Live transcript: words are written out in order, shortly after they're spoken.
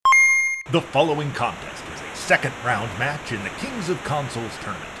The following contest is a second-round match in the Kings of Consoles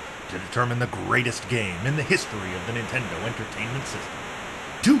tournament to determine the greatest game in the history of the Nintendo Entertainment System.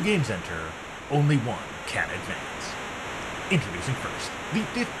 2 games enter, only one can advance. Introducing first, the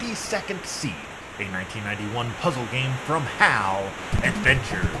 52nd Seed, a 1991 puzzle game from HAL,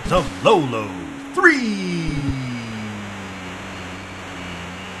 Adventures of Lolo 3!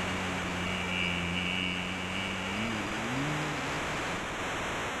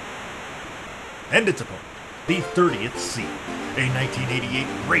 And its opponent, the 30th Seed, a 1988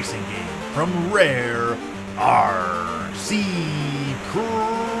 racing game from Rare, RC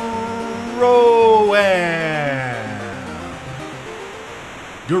Pro-Am.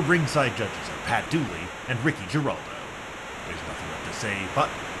 Your ringside judges are Pat Dooley and Ricky Giraldo. There's nothing left to say but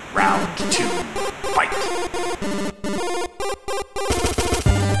round 2, fight!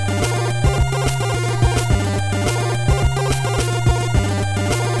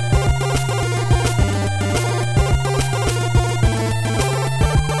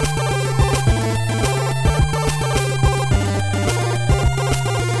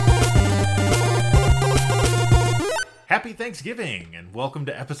 Happy Thanksgiving, and welcome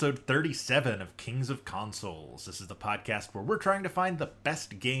to episode 37 of Kings of Consoles. This is the podcast where we're trying to find the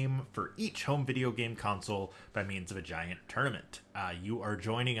best game for each home video game console by means of a giant tournament. You are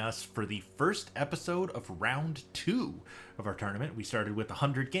joining us for the first episode of round 2 of our tournament. We started with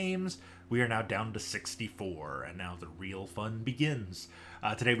 100 games. We are now down to 64, and now the real fun begins.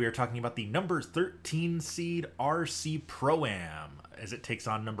 Today we are talking about the number 13 seed RC Pro-Am as it takes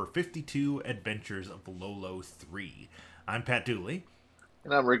on number 52 Adventures of Lolo 3. I'm Pat Dooley.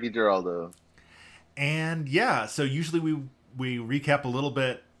 And I'm Ricky Giraldo. And yeah, so usually we recap a little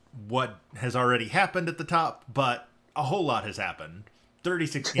bit what has already happened at the top, but a whole lot has happened.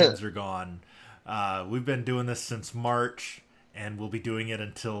 36 games are gone. We've been doing this since March, and we'll be doing it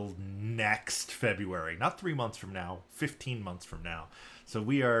until next February. Not 3 months from now, 15 months from now. So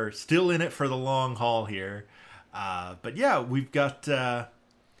we are still in it for the long haul here. But yeah, we've got our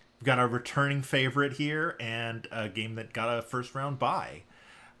returning favorite here and a game that got a first round bye.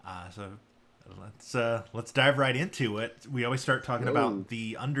 So let's dive right into it. We always start talking about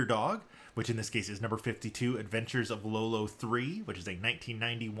the underdog, which in this case is number 52, Adventures of Lolo 3, which is a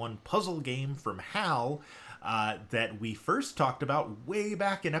 1991 puzzle game from HAL that we first talked about way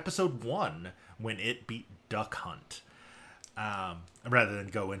back in episode 1 when it beat Duck Hunt. Rather than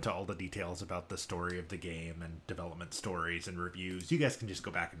go into all the details about the story of the game and development stories and reviews, you guys can just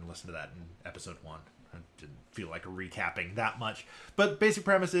go back and listen to that in episode 1. I didn't feel like recapping that much, but basic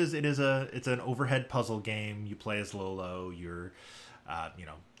premise is it's an overhead puzzle game. You play as Lolo. You're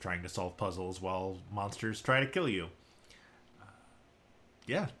trying to solve puzzles while monsters try to kill you.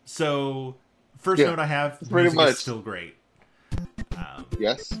 So first note I have, pretty much is still great.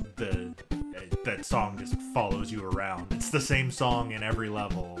 Yes. That song just follows you around. It's the same song in every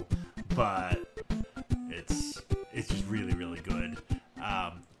level, but it's just really, really good.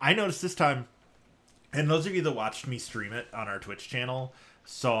 I noticed this time, and those of you that watched me stream it on our Twitch channel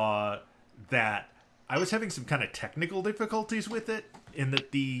saw that I was having some kind of technical difficulties with it, in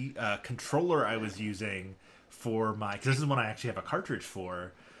that the controller I was using for because this is one I actually have a cartridge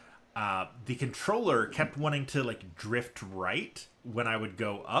for, the controller kept wanting to drift right when I would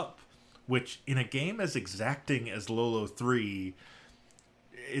go up, which in a game as exacting as Lolo 3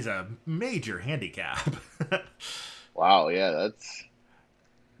 is a major handicap. Wow,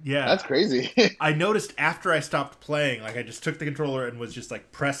 that's crazy. I noticed after I stopped playing, I just took the controller and was just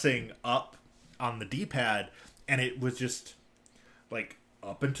pressing up on the D-pad, and it was just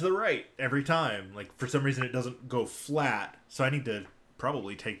up and to the right every time. For some reason it doesn't go flat, so I need to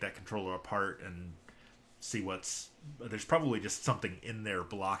probably take that controller apart and see there's probably just something in there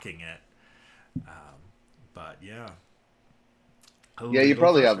blocking it. But yeah. You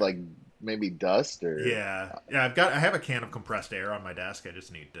probably have maybe dust or I have a can of compressed air on my desk. I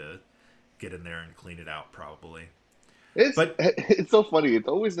just need to get in there and clean it out probably. It's so funny. It's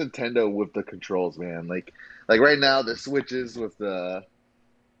always Nintendo with the controls, man. Like right now the Switches with the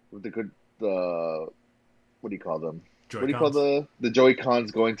what do you call them? Joy-Cons? What do you call the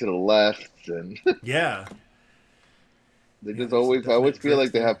Joy-Cons going to the left and yeah. They just always I always feel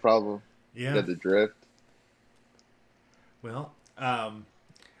like they have problems. Yeah, the drift. Well,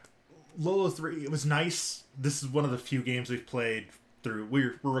 Lolo 3, it was nice. This is one of the few games we've played through.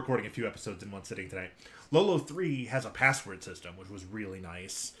 We're recording a few episodes in one sitting tonight. Lolo 3 has a password system, which was really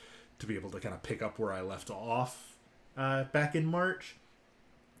nice to be able to kind of pick up where I left off back in March.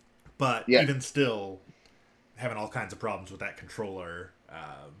 But even still, having all kinds of problems with that controller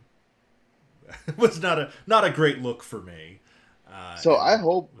was not a great look for me. So I and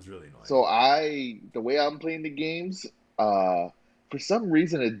hope. it was really annoying. So the way I'm playing the games, for some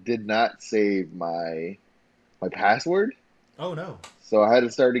reason it did not save my password, Oh no. so I had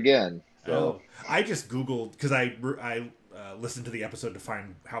to start again. So Oh, I just Googled because I listened to the episode to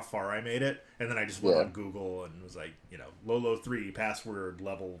find how far I made it, and then I just went yeah. on Google and was like, Lolo 3 password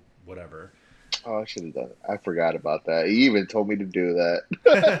level whatever. Oh, I should have done it. I forgot about that. He even told me to do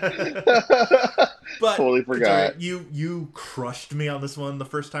But that. Totally it's all right. forgot. You crushed me on this one the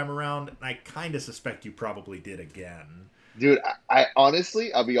first time around, and I kind of suspect you probably did again. Dude, I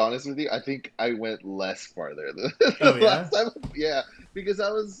honestly, I'll be honest with you, I think I went less farther than Oh the yeah, last time. Yeah, because I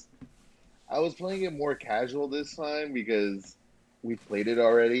was playing it more casual this time because we played it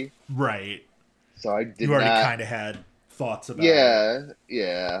already. right. So I You did already not. kind of had thoughts about it. Yeah,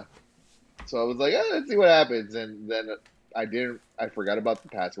 yeah. So I was like, let's see what happens. And then I didn't. I forgot about the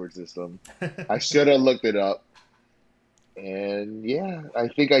password system. I should have looked it up. And yeah, I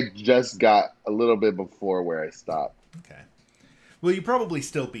think I just got a little bit before where I stopped. Okay. Well, you probably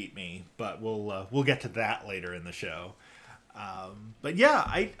still beat me, but we'll get to that later in the show. But yeah,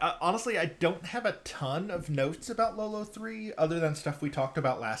 I honestly I don't have a ton of notes about Lolo 3 other than stuff we talked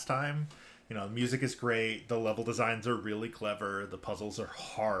about last time. The music is great, the level designs are really clever, the puzzles are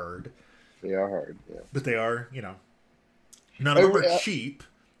hard, They are hard. Yeah. but they are, none of them are I, cheap.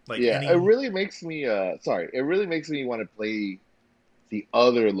 Like Yeah, it any really makes me sorry, it really makes me want to play the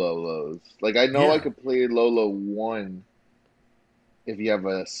other Lolos. Like I know I yeah. could play Lolo 1 if you have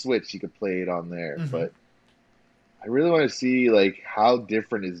a Switch, you could play it on there, Hmm. but I really want to see like how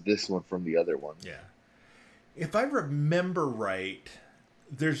different is this one from the other ones. Yeah. If I remember right,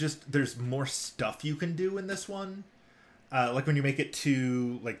 there's more stuff you can do in this one. Like when you make it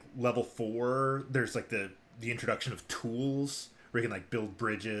to like level 4, there's like the introduction of tools where you can like build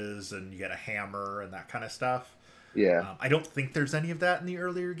bridges and you get a hammer and that kind of stuff. Yeah. I don't think there's any of that in the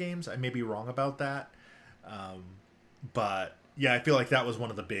earlier games. I may be wrong about that, but yeah, I feel like that was one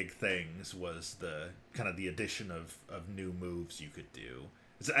of the big things was the kind of the addition of new moves you could do.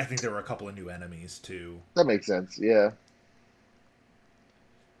 I think there were a couple of new enemies too. That makes sense. Yeah.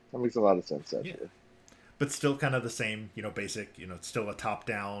 That makes a lot of sense Yeah, actually. but still kind of the same, basic, it's still a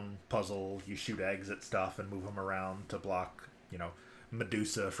top-down puzzle. You shoot eggs at stuff and move them around to block,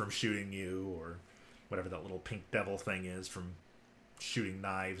 Medusa from shooting you or whatever that little pink devil thing is from shooting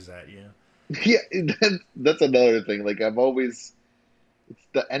knives at you. Yeah, that's another thing. Like I've always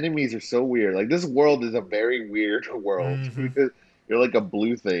the enemies are so weird. Like this world is a very weird world Mm-hmm. because you're like a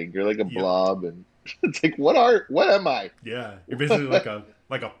blue thing. You're like a Yep. blob and it's like what am I? Yeah. You're basically like a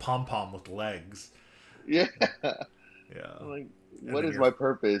pom pom with legs. Yeah. Yeah. I'm like, And what then is you're my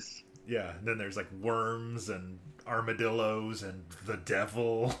purpose? yeah, and then there's like worms and armadillos and the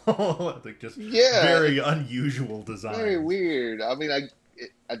devil. Like just Yeah, very it's unusual very designs. weird. I mean,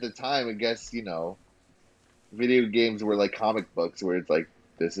 at the time, I guess, video games were like comic books where it's like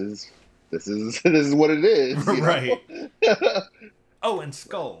this is this is what it is. Right. Oh, and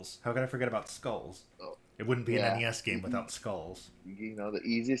skulls. How could I forget about skulls? So, It wouldn't be an yeah. NES game without skulls. The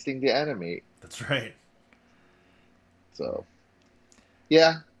easiest thing to animate. That's right. So,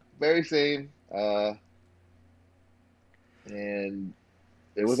 yeah, very same. And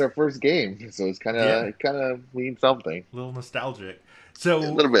it was our first game, so Yeah, it kind of means something a little nostalgic. a So,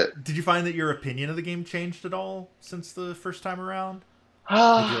 little bit. did you find that your opinion of the game changed at all since the first time around?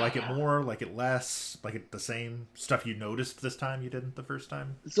 Did you like it more, like it less, like it the same? Stuff you noticed this time you didn't the first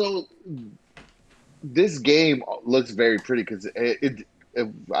time? So this game looks very pretty because if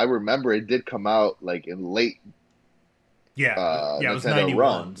I remember, it did come out like in late Yeah, yeah, it was Nintendo 91,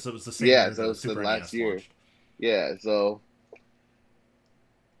 run. so it was the same Yeah, year so the it's the Super last NES year. launched. Yeah, so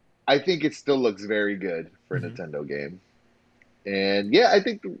I think it still looks very good for a Hmm. Nintendo game. And yeah, I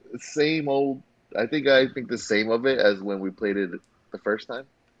think the same old. I think the same of it as when we played it the first time.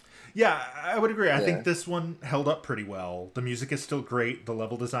 Yeah, I would agree. I think Yeah, this one held up pretty well. The music is still great. The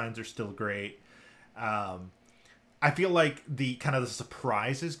level designs are still great. Um, I feel like the kind of the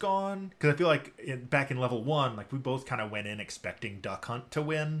surprise is gone because I feel like back in level 1, like we both kind of went in expecting Duck Hunt to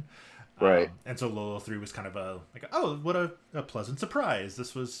win, right. and so Lolo 3 was kind of oh, what a pleasant surprise.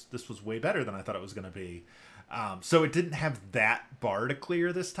 This was way better than I thought it was going to be. So it didn't have that bar to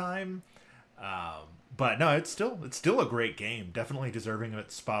clear this time. But no, it's still a great game. Definitely deserving of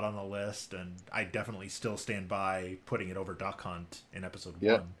its spot on the list, and I definitely still stand by putting it over Duck Hunt in episode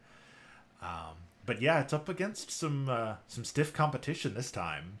Yeah. 1. But yeah, it's up against some stiff competition this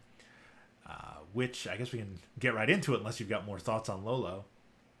time, which I guess we can get right into it unless you've got more thoughts on Lolo.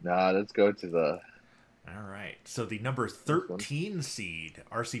 Nah, let's go to All right. So the number That's fun. 13 seed,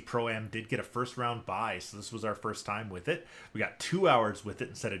 RC Pro-Am, did get a first round bye. So this was our first time with it. We got 2 hours with it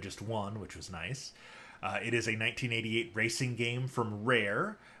instead of just one, which was nice. It is a 1988 racing game from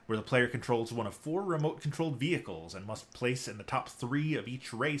Rare, where the player controls one of 4 remote controlled vehicles and must place in the top 3 of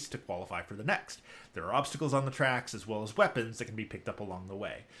each race to qualify for the next. There are obstacles on the tracks as well as weapons that can be picked up along the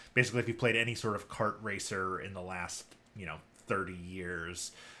way. Basically, if you've played any sort of kart racer in the last, 30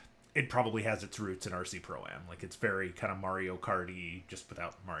 years, it probably has its roots in RC Pro-Am. Like, it's very kind of Mario Kart-y, just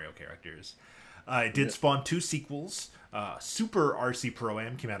without Mario characters. It did spawn 2 sequels. Super RC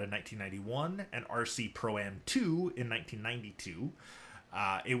Pro-Am came out in 1991, and RC Pro-Am 2 in 1992.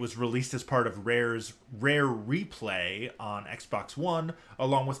 It was released as part of Rare's Rare Replay on Xbox One,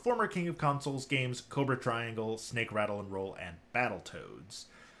 along with former King of Consoles games Cobra Triangle, Snake Rattle and Roll, and Battletoads.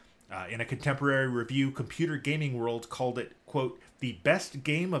 In a contemporary review, Computer Gaming World called it, quote, the best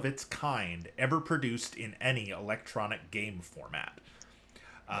game of its kind ever produced in any electronic game format.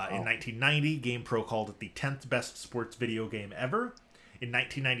 In 1990, GamePro called it the 10th best sports video game ever. In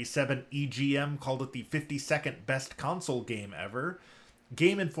 1997, EGM called it the 52nd best console game ever.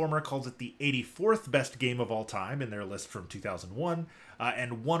 Game Informer calls it the 84th best game of all time in their list from 2001.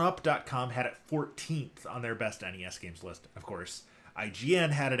 And OneUp.com had it 14th on their best NES games list, of course.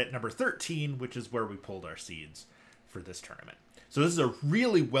 IGN had it at number 13, which is where we pulled our seeds for this tournament. So this is a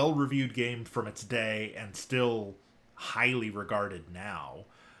really well-reviewed game from its day and still highly regarded now.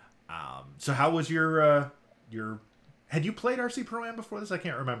 So how was your... Had you played RC Pro-Am before this? I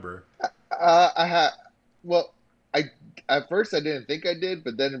can't remember. I had, well, I at first I didn't think I did,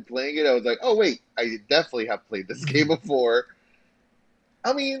 but then in playing it, I was like, oh wait, I definitely have played this game before.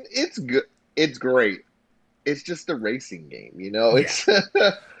 I mean, it's good. It's great. It's just a racing game, you know. Yeah. It's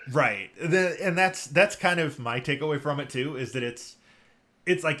Right. And that's kind of my takeaway from it too, is that it's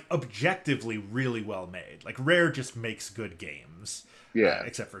like objectively really well made. Like Rare just makes good games. yeah,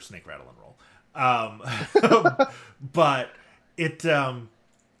 Except for Snake Rattle and Roll. But it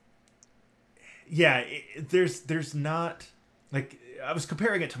there's not, like, I was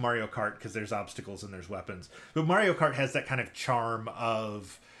comparing it to Mario Kart because there's obstacles and there's weapons. But Mario Kart has that kind of charm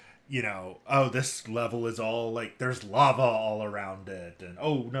of, oh, this level is all like there's lava all around it, and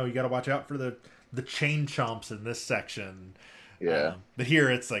oh no, you got to watch out for the chain chomps in this section. yeah. But here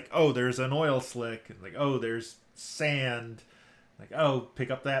it's like, oh, there's an oil slick, and like, oh, there's sand, like, oh, pick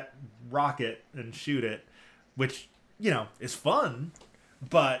up that rocket and shoot it, which is fun,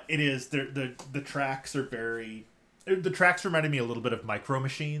 but it is the tracks are very. The tracks reminded me a little bit of Micro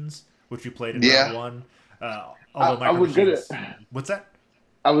Machines, which you played in round one. Although I was Machines, gonna. what's that?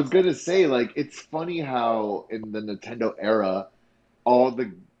 I was gonna say, like, it's funny how in the Nintendo era, all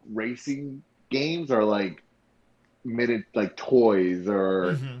the racing games are like made like toys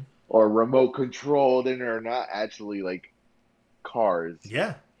Mm-hmm. or remote controlled, and are not actually like cars.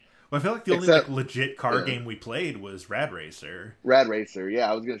 Yeah. Well, I feel like the only Except, legit car yeah, game we played was Rad Racer. Rad Racer.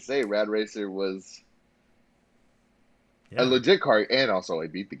 Yeah, I was gonna say Rad Racer was a Yeah. legit car, and also I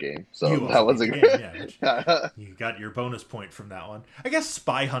beat the game, so You also that beat was the a game, yeah. Which good. you got your bonus point from that one. I guess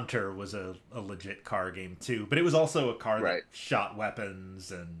Spy Hunter was a legit car game too, but it was also a car that Right. shot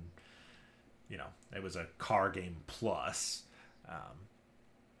weapons, and it was a car game plus. Um,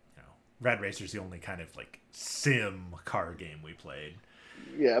 Rad Racer's the only kind of like sim car game we played.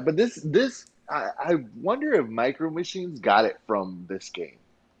 Yeah, but I wonder if Micro Machines got it from this game.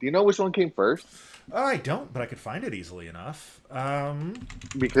 Do you know which one came first? I don't, but I could find it easily enough.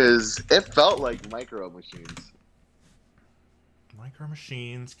 Because it felt like Micro Machines. Micro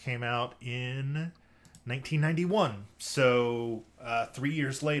Machines came out in 1991, so 3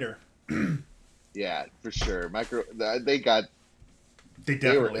 years later. Yeah, for sure. They They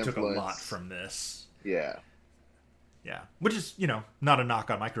were definitely took a lot influenced. from this. Yeah. Yeah, which is not a knock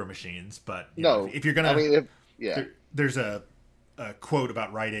on Micro Machines, but No, if you're gonna, I mean, yeah, there's a quote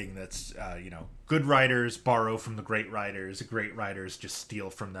about writing that's good writers borrow from the great writers just steal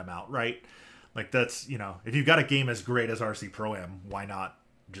from them outright. Like that's if you've got a game as great as RC Pro-Am, why not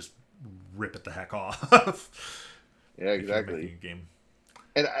just rip it the heck off? yeah, If you're making exactly. a game.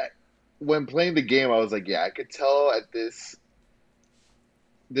 And when playing the game, I was like, yeah, I could tell at this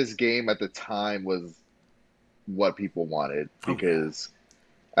game at the time was what people wanted, Oh yeah. because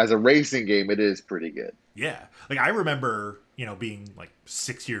as a racing game, it is pretty good. Yeah. Like I remember, being like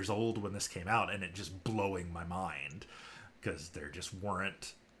 6 years old when this came out and it just blowing my mind because there just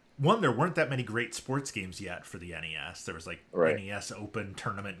weren't there weren't that many great sports games yet for the NES. There was like Right. NES Open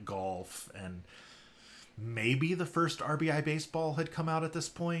Tournament Golf, and maybe the first RBI Baseball had come out at this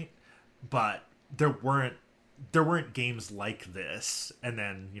point, but there weren't games like this. And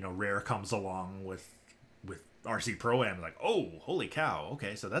then, Rare comes along with with RC Pro-Am, like, oh, holy cow,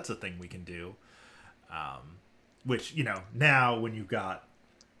 okay, so that's a thing we can do. Which, now when you've got,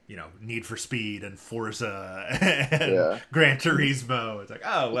 Need for Speed and Forza and Yeah. Gran Turismo, it's like,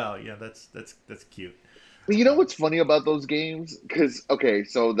 oh, well, yeah, that's cute. You know what's funny about those games? Because, okay,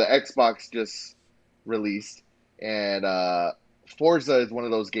 so the Xbox just released, and Forza is one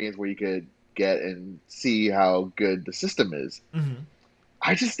of those games where you could get and see how good the system is. Mm-hmm.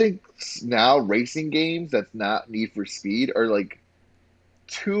 I just think now racing games that's not Need for Speed are like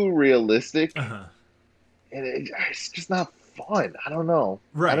too realistic, Uh-huh. and it's just not fun. I don't know.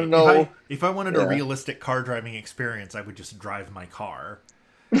 I Right. don't know. If I wanted a Yeah. realistic car driving experience, I would just drive my car.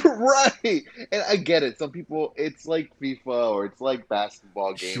 Right. And I get it. Some people, it's like FIFA or it's like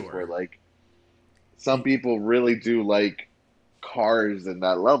basketball games where Sure. like some people really do like cars in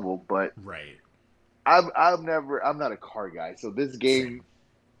that level, but Right. I'm not a car guy. So this Same. game,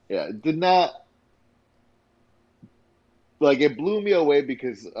 yeah, did not like it blew me away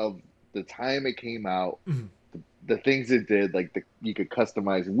because of the time it came out, Mhm. the things it did, like you could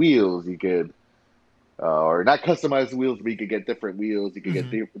customize wheels, you could or not customize the wheels, but you could get different wheels, you could get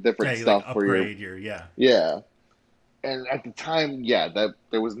Mm-hmm. Yeah, different you like stuff for your upgrade your yeah. And at the time, yeah, that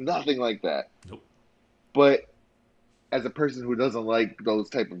there was nothing like that. Nope. But as a person who doesn't like those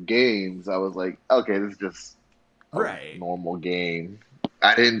type of games, I was like, okay, this is just a Right. normal game.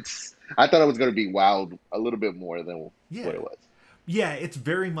 I didn't. I thought it was going to be wild a little bit more than Yeah. what it was. Yeah, it's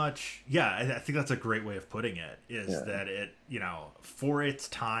very much, I think that's a great way of putting it, is Yeah. that it, for its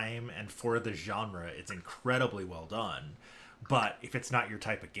time and for the genre, it's incredibly well done. But if it's not your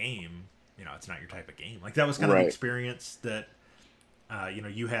type of game, it's not your type of game. Like, that was kind of the Right. experience that,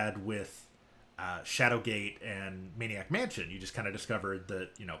 you had with Shadowgate and Maniac Mansion. You just kind of discovered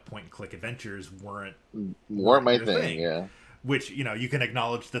that, point and click adventures More my your thing. Yeah. which, you can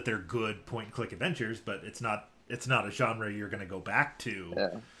acknowledge that they're good point and click adventures, but it's not a genre you're going to go back to.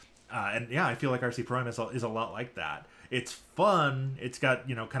 Yeah. And yeah, I feel like RC Prime is a lot like that. It's fun. It's got,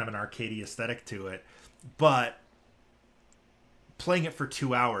 kind of an arcadey aesthetic to it, but playing it for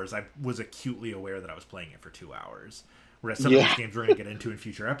 2 hours, I was acutely aware that I was playing it for 2 hours. Whereas some of these games we're going to get into in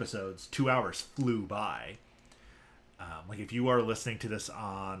future episodes, 2 hours flew by. Like, if you are listening to this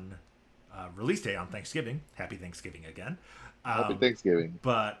on release day on Thanksgiving, happy Thanksgiving again. Happy Thanksgiving.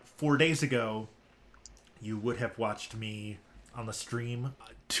 But 4 days ago, you would have watched me on the stream.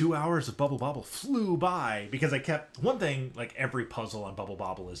 2 hours of Bubble Bobble flew by because I kept one thing, like, every puzzle on Bubble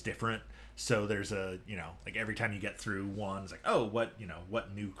Bobble is different. So there's like, every time you get through one, it's like, oh, what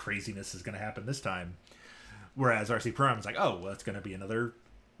new craziness is going to happen this time? Whereas RC Prime is like, oh, well, it's going to be another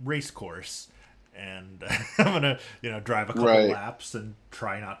race course. And I'm going to, drive a couple laps and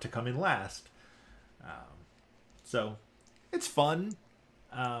try not to come in last. So it's fun.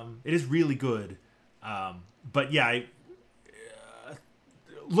 It is really good. But yeah,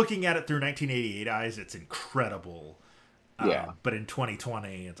 looking at it through 1988 eyes, it's incredible. Yeah. But in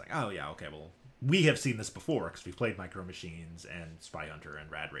 2020, it's like, oh yeah, okay, well, we have seen this before because we've played Micro Machines and Spy Hunter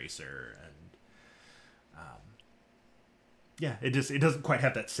and Rad Racer, and yeah, it doesn't quite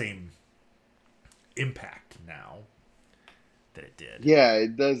have that same impact now that it did. Yeah,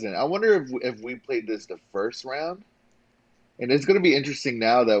 it doesn't. I wonder if we played this the first round, and it's going to be interesting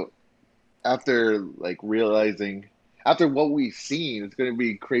now that after like realizing after what we've seen, it's going to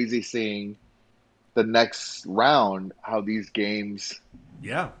be crazy seeing the next round how these games.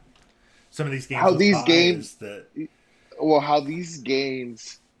 Yeah, some of these games. How these games. That. Well, how these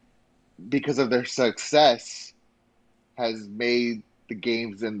games, because of their success, has made the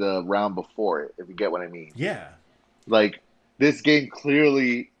games in the round before it. If you get what I mean. Yeah. Like, this game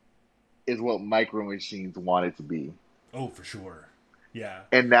clearly is what Micro Machines wanted to be. Oh, for sure. Yeah.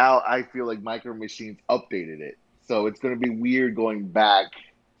 And now I feel like Micro Machines updated it. So it's going to be weird going back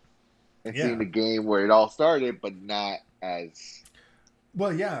and seeing the game where it all started, but not as...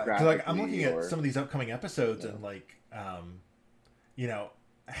 Well, yeah. Because, like, I'm looking or, at some of these upcoming episodes and, like,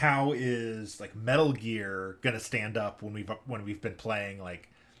 how is, like, Metal Gear going to stand up when we've been playing, like,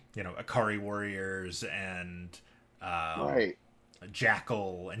 Akari Warriors and... right.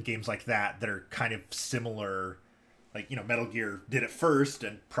 Jackal and games like that are kind of similar. Like, Metal Gear did it first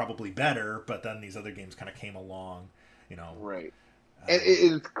and probably better, but then these other games kind of came along, Right. And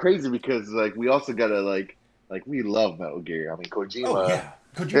it's crazy because, like, we also got to, like, we love Metal Gear. I mean, Kojima. Oh, yeah.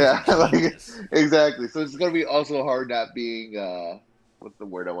 Kojima. Yeah, like, exactly. So it's going to be also hard not being, what's the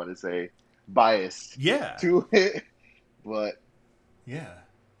word I want to say? Biased. Yeah. To it. But. Yeah.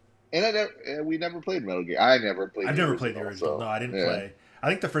 And we never played Metal Gear. I've never played the original. So, no, I didn't play. I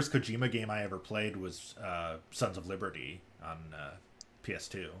think the first Kojima game I ever played was Sons of Liberty on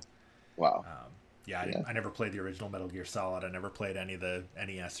PS2. Wow. Yeah, Yeah. I never played the original Metal Gear Solid. I never played any of the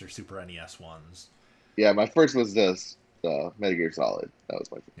NES or Super NES ones. Yeah, my first was this Metal Gear Solid. That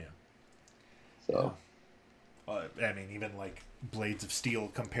was my first. Yeah. Yeah. So I mean, even like Blades of Steel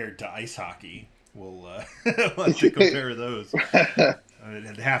compared to ice hockey, we'll have to compare those.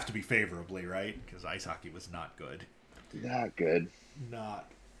 It'd have to be favorably, right? Because ice hockey was not good. not good. Not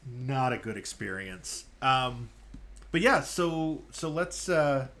not a good experience. But yeah, so let's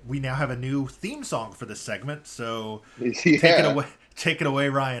we now have a new theme song for this segment. So Yeah. take it away,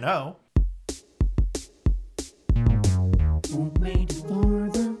 Ryan O. Who made it for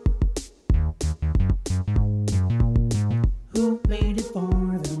them? Who made it for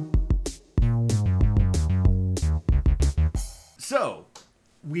them? So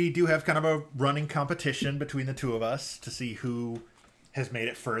we do have kind of a running competition between the two of us to see who has made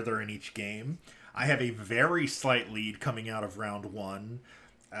it further in each game. I have a very slight lead coming out of round one,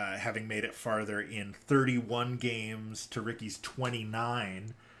 having made it farther in 31 games to Ricky's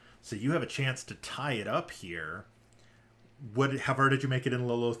 29. So you have a chance to tie it up here. How far did you make it in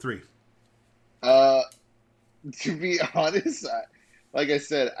Lolo 3? To be honest, like I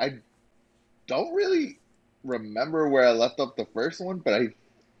said, I don't really remember where I left off the first one, but I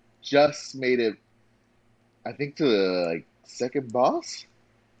just made it. I think to the like second boss,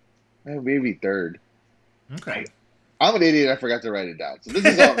 maybe third. Okay. I'm an idiot. I forgot to write it down, so this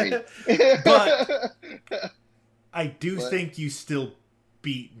is on me. But I do What? think you still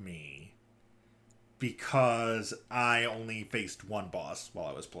beat me because I only faced one boss while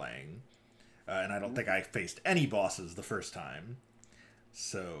I was playing. And I don't think I faced any bosses the first time.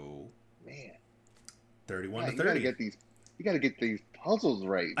 So, Man, 31 yeah, to you gotta 30. get these. You gotta get these puzzles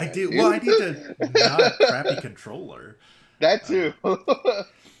right. I man, do. dude. Well, I need to not a crappy controller. That too.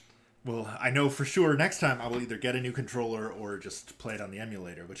 Well, I know for sure next time I will either get a new controller or just play it on the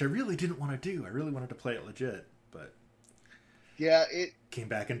emulator, which I really didn't want to do. I really wanted to play it legit, but Yeah, came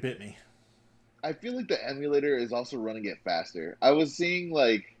back and bit me. I feel like the emulator is also running it faster. I was seeing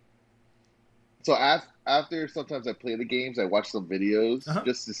like, so after sometimes I play the games, I watch some videos Uh-huh.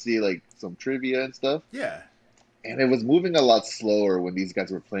 just to see like some trivia and stuff, Yeah. and it was moving a lot slower when these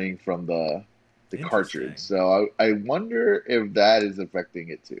guys were playing from the Interesting. cartridge. So I wonder if that is affecting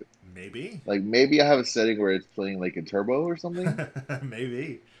it too. Maybe. Like maybe I have a setting where it's playing like in turbo or something,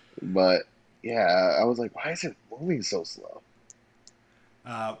 Maybe. but yeah, I was like, why is it moving so slow?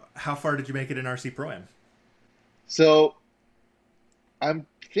 How far did you make it in RC Pro Am? So I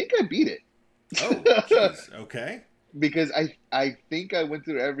think I beat it. Oh, jeez. Okay. Because I think I went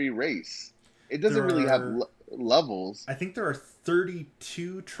through every race. It doesn't There really have are- levels. I think there are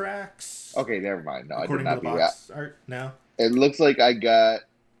 32 tracks. Okay, never mind. No, I did According to not the beat that. box art now. It looks like I got.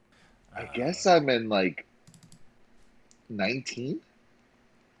 I guess I'm in like 19.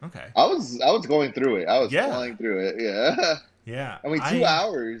 Okay. I was going through it. I was Yeah. flying through it. Yeah. Yeah. I mean, 2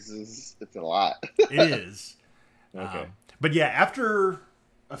 hours is it's a lot. It is. Okay. But yeah, after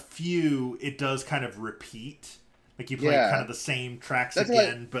a few, it does kind of repeat. Like you play Yeah. kind of the same tracks That's why-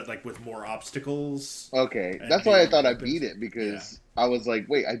 again, but like with more obstacles. Okay, And that's why I new thought I weapons. beat it because I was like,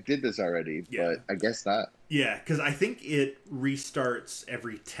 wait, I did this already, Yeah. but I guess not. Yeah, because I think it restarts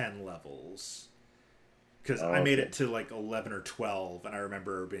every 10 levels. Because Oh, I made okay. it to like 11 or 12, and I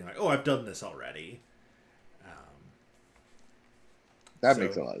remember being like, oh, I've done this already. That So-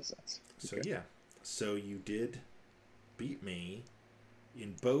 makes a lot of sense. So Okay. yeah, so you did beat me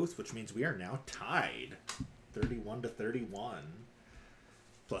in both, which means we are now tied, 31 to 31.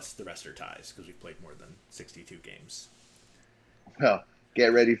 Plus the rest are ties because we've played more than 62 games. Well,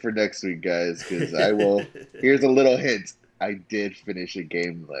 get ready for next week, guys, because I will. Here's a little hint. I did finish a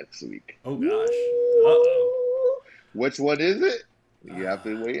game next week. Oh gosh. Uh-oh. Which one is it? You have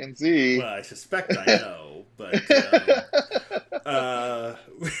to wait and see. Well, I suspect I know, but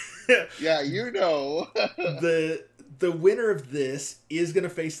Yeah, you know. the winner of this is going to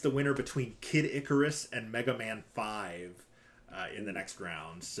face the winner between Kid Icarus and Mega Man 5 in the next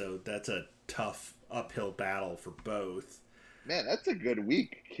round. So that's a tough uphill battle for both. Man, that's a good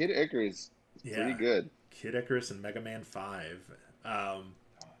week. Kid Icarus is pretty Yeah. good. Kid Icarus and Mega Man 5.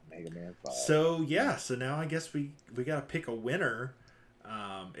 Mega Man 5. So yeah, so now I guess we got to pick a winner.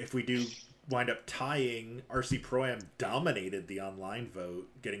 If we do wind up tying, RC Pro Am dominated the online vote,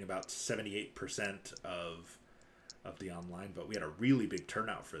 getting about 78% of the online vote. We had a really big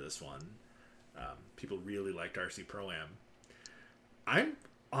turnout for this one. People really liked RC Pro Am. I'm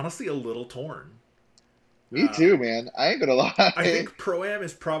honestly a little torn. Me too, man. I ain't gonna lie. I think Pro Am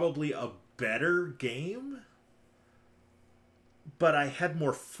is probably a better game, but I had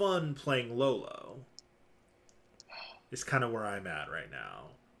more fun playing Lolo. Is kind of where I'm at right now.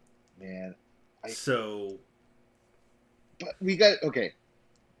 Man, So But we got okay.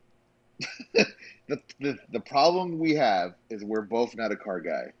 The problem we have is we're both not a car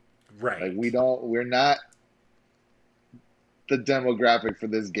guy. Like right, we're not the demographic for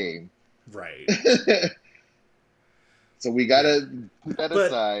this game. right. So we Yeah. gotta put that But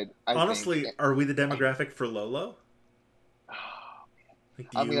aside. I think. honestly, are we the demographic for Lolo? Like,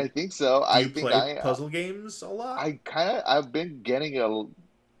 I mean, I think so. do I you think play puzzle games a lot? I've been getting a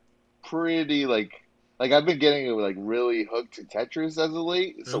pretty like I've been getting like really hooked to Tetris as of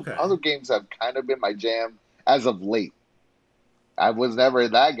late. So Okay. puzzle games have kind of been my jam as of late. I was never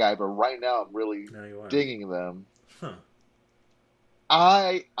that guy, but right now I'm really No, you are. digging them. Huh.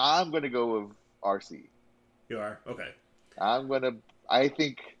 I'm gonna go with RC. You are? Okay. I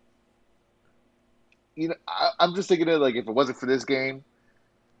think I'm just thinking of like if it wasn't for this game,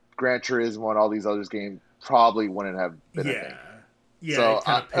 Gran Turismo and all these other games probably wouldn't have been a thing. Yeah. Yeah, So it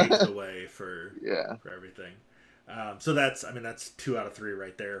kind of paved the way for yeah. everything. So that's 2 out of 3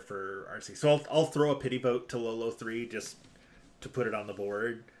 right there for RC. So I'll throw a pity vote to Lolo 3 just to put it on the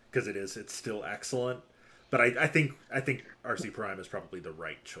board because it's still excellent. But I think RC Prime is probably the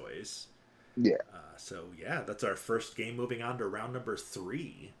right choice. Yeah. So yeah, that's our first game. Moving on to round number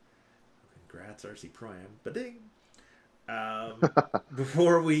 3. Congrats, RC Prime. Ba-ding.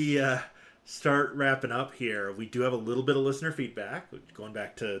 Before we start wrapping up here, we do have a little bit of listener feedback. Going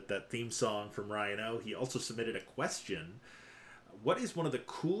back to that theme song from Ryan O, he also submitted a question. What is one of the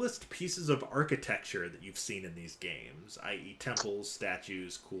coolest pieces of architecture that you've seen in these games, i.e. temples,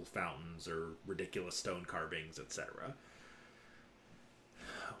 statues, cool fountains, or ridiculous stone carvings, etc.?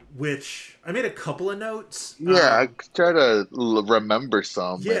 Which, I made a couple of notes. Yeah, I try to remember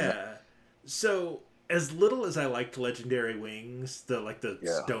some. Yeah. So, as little as I liked Legendary Wings, the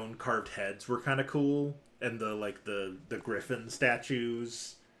Yeah. stone carved heads were kind of cool, and the griffin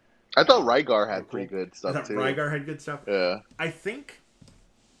statues. I thought Rygar had Cool. pretty good I stuff thought too. Rygar had good stuff. Yeah. I think,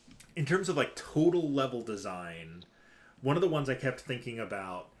 in terms of like total level design, one of the ones I kept thinking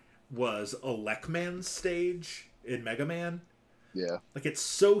about was Elecman's stage in Mega Man. Yeah. Like it's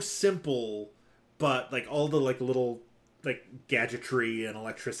so simple, but like all the like little like gadgetry and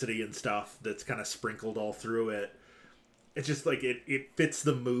electricity and stuff that's kind of sprinkled all through it. It's just like it fits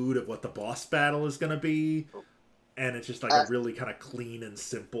the mood of what the boss battle is going to be, and it's just like a really kind of clean and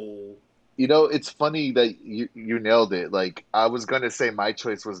simple. You know, it's funny that you nailed it. Like I was gonna say my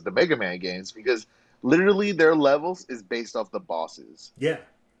choice was the Mega Man games because literally their levels is based off the bosses. Yeah.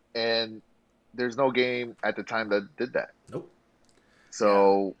 And there's no game at the time that did that. Nope.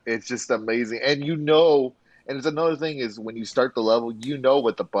 So it's just amazing. And and it's another thing is when you start the level, you know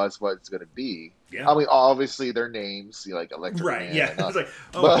what the boss fight's going to be. Yeah. I mean, obviously their names, like Electric Right. Man. Yeah. and, It's like,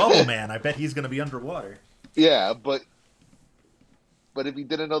 oh, but- Bubble Man. I bet he's going to be underwater. yeah, but if you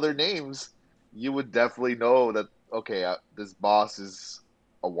didn't know their names, you would definitely know that okay, this boss is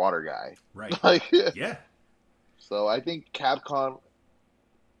a water guy. Right. Like, Yeah. so I think Capcom,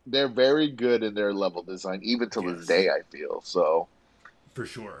 they're very good in their level design, even to Yes. this day. I feel so. For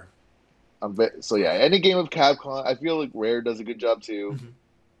sure. So yeah, any game of Capcom, I feel like Rare does a good job too.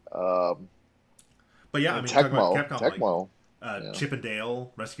 But yeah, I And mean, talking about Tecmo, Capcom, like, Tecmo, yeah. Chip and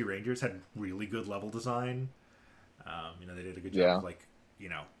Dale Rescue Rangers had really good level design. They did a good job Yeah. of like,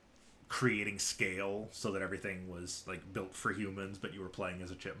 creating scale so that everything was like built for humans, but you were playing as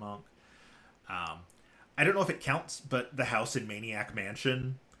a chipmunk. I don't know if it counts, but the house in Maniac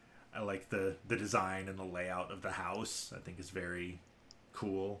Mansion, I like the design and the layout of the house. I think is very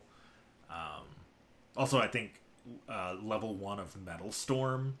cool. Also, I think level 1 of Metal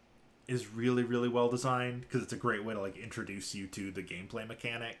Storm is really, really well designed because it's a great way to like introduce you to the gameplay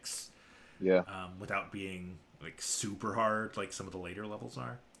mechanics yeah, without being like super hard like some of the later levels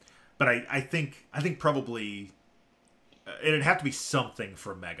are. But I think probably it'd have to be something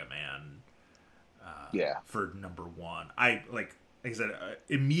from Mega Man. yeah, For number 1, like I said,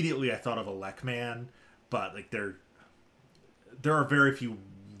 immediately I thought of Elecman, but like there are very few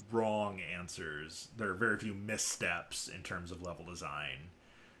wrong answers. There are very few missteps in terms of level design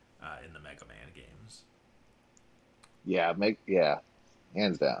in the Mega Man games. yeah,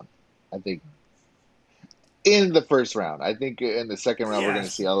 hands down. I think in the first round. I think in the second round we're going to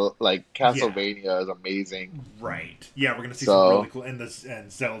Yes. see like Castlevania is amazing. Right. Yeah, we're gonna see So- some really cool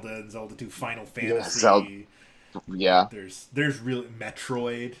and Zelda 2, Final Fantasy. Zelda. Yeah. There's really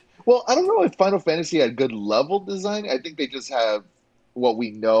Metroid. Well, I don't know if Final Fantasy had good level design. I think they just have what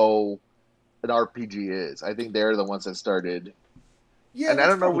we know an RPG is. I think they're the ones that started. Yeah, And I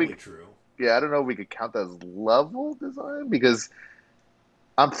that's don't know if probably we- true. Yeah, I don't know if we could count that as level design because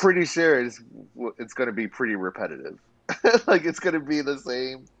I'm pretty sure it's going to be pretty repetitive. Like it's going to be the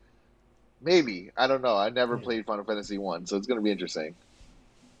same Maybe. I don't know. I never played Final Fantasy 1, so it's going to be interesting.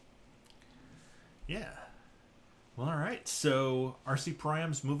 Yeah. Well, all right. So RC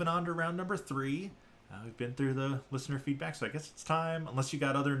Prime's moving on to round number 3. We've been through the listener feedback, so I guess it's time, unless you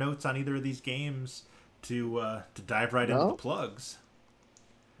got other notes on either of these games, to dive right into the plugs.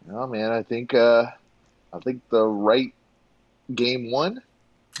 No, man. I think the right game won.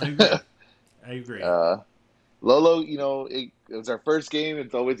 I agree. Lolo, it was our first game.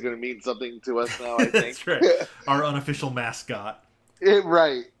 It's always going to mean something to us now, I think. That's right. Our unofficial mascot.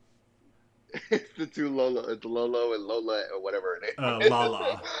 Right. It's the two Lolo. It's Lolo and Lola or whatever her name is.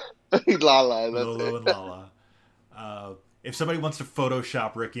 Lala. Lala. That's Lolo it. and Lala. If somebody wants to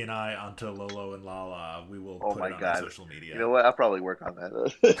Photoshop Ricky and I onto Lolo and Lala, we will put it on social media. You know what? I'll probably work on that.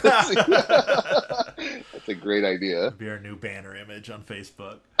 That's a great idea. It'll be our new banner image on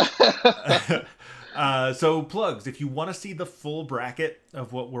Facebook. So plugs. If you want to see the full bracket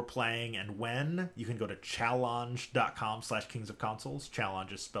of what we're playing and when, you can go to challonge.com/Kings of Consoles.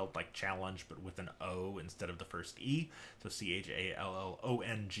 Challenge is spelled like challenge, but with an O instead of the first E. So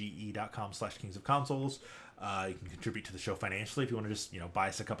CHALLONGE.com/Kings of Consoles. You can contribute to the show financially. If you want to just, buy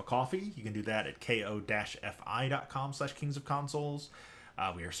us a cup of coffee, you can do that at ko-fi.com/Kings of Consoles.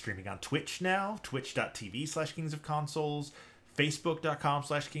 We are streaming on Twitch now, twitch.tv/Kings of Consoles,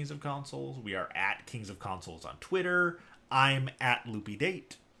 facebook.com/Kings of Consoles. We are at Kings of Consoles on Twitter. I'm at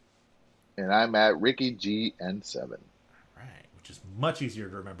LoopyDate. And I'm at Ricky GN7. Right, which is much easier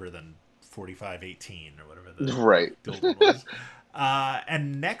to remember than 4518 or whatever the old one was.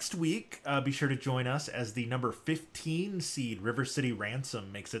 And next week, be sure to join us as the number 15 seed River City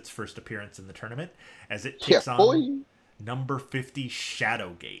Ransom makes its first appearance in the tournament as it takes on number 50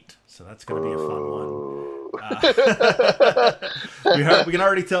 Shadowgate. So that's going to be a fun one. We can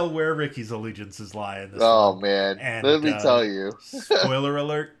already tell where Ricky's allegiances lie in this one. Man. And, let me tell you. Spoiler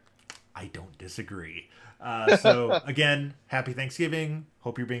alert, I don't disagree. So again, happy Thanksgiving.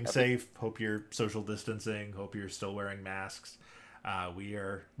 Hope you're being safe. Hope you're social distancing. Hope you're still wearing masks.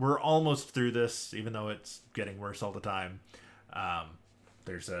 We're almost through this, even though it's getting worse all the time.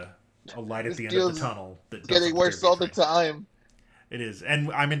 There's a light at the end of the tunnel. It's getting worse all the time. It is.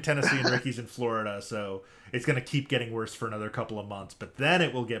 And I'm in Tennessee and Ricky's in Florida, so it's going to keep getting worse for another couple of months, but then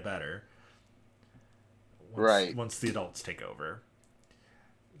it will get better. Once the adults take over.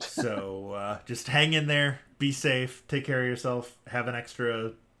 So just hang in there, be safe, take care of yourself, have an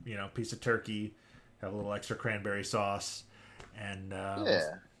extra, piece of turkey, have a little extra cranberry sauce, and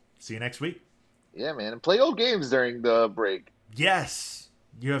see you next week. Yeah, man, and play old games during the break. Yes,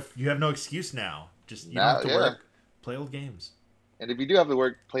 you have no excuse now. Just you don't have to work. Play old games. And if you do have to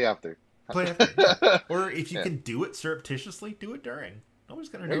work, play after. Or if you can do it surreptitiously, do it during. Nobody's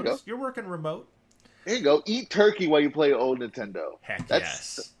gonna notice. You're working remote. There you go. Eat turkey while you play old Nintendo. Heck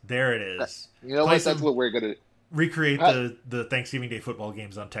yes. There it is. You know what? That's what we're going to recreate the Thanksgiving Day football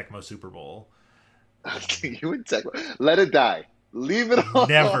games on Tecmo Super Bowl. You and Tecmo. Let it die. Leave it alone.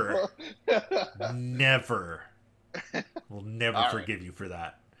 Never. We'll never forgive you for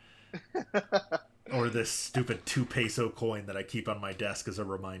that. Or this stupid 2 peso coin that I keep on my desk as a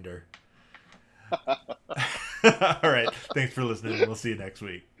reminder. All right. Thanks for listening. We'll see you next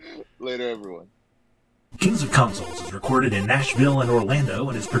week. Later, everyone. Kings of Consoles is recorded in Nashville and Orlando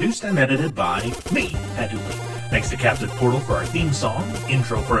and is produced and edited by me, Pat Dooley. Thanks to Captive Portal for our theme song,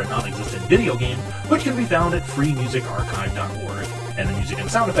 intro for a non-existent video game, which can be found at freemusicarchive.org. And the music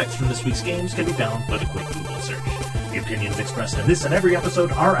and sound effects from this week's games can be found with a quick Google search. The opinions expressed in this and every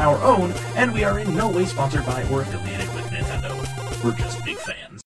episode are our own, and we are in no way sponsored by or affiliated with Nintendo. We're just